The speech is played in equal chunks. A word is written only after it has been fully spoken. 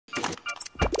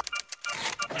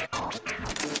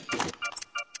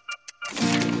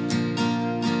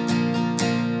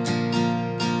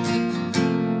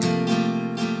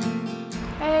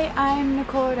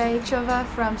Nicole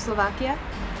from Slovakia.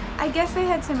 I guess I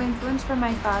had some influence from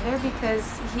my father because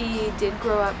he did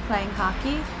grow up playing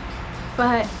hockey,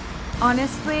 but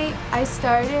honestly, I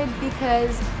started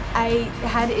because I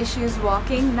had issues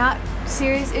walking, not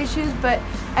serious issues, but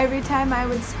every time I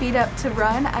would speed up to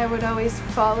run, I would always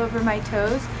fall over my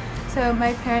toes. So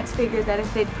my parents figured that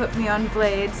if they'd put me on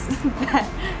blades, that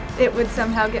it would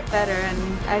somehow get better,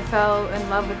 and I fell in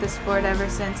love with the sport ever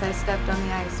since I stepped on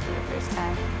the ice for the first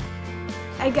time.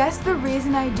 I guess the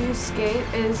reason I do skate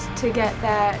is to get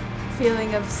that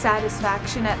feeling of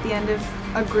satisfaction at the end of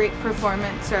a great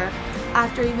performance, or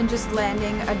after even just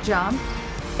landing a jump.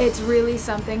 It's really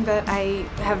something that I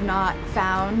have not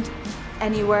found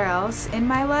anywhere else in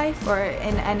my life or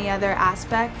in any other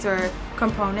aspects or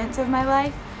components of my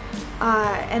life.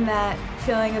 And that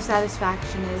feeling of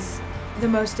satisfaction is the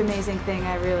most amazing thing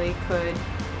I really could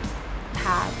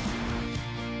have.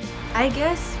 I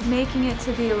guess making it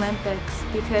to the Olympics,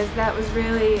 because that was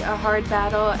really a hard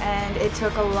battle and it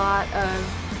took a lot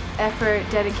of effort,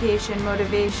 dedication,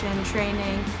 motivation,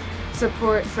 training,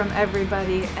 support from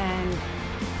everybody, and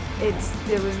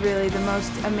it was really the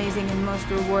most amazing and most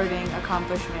rewarding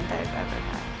accomplishment I've ever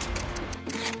had.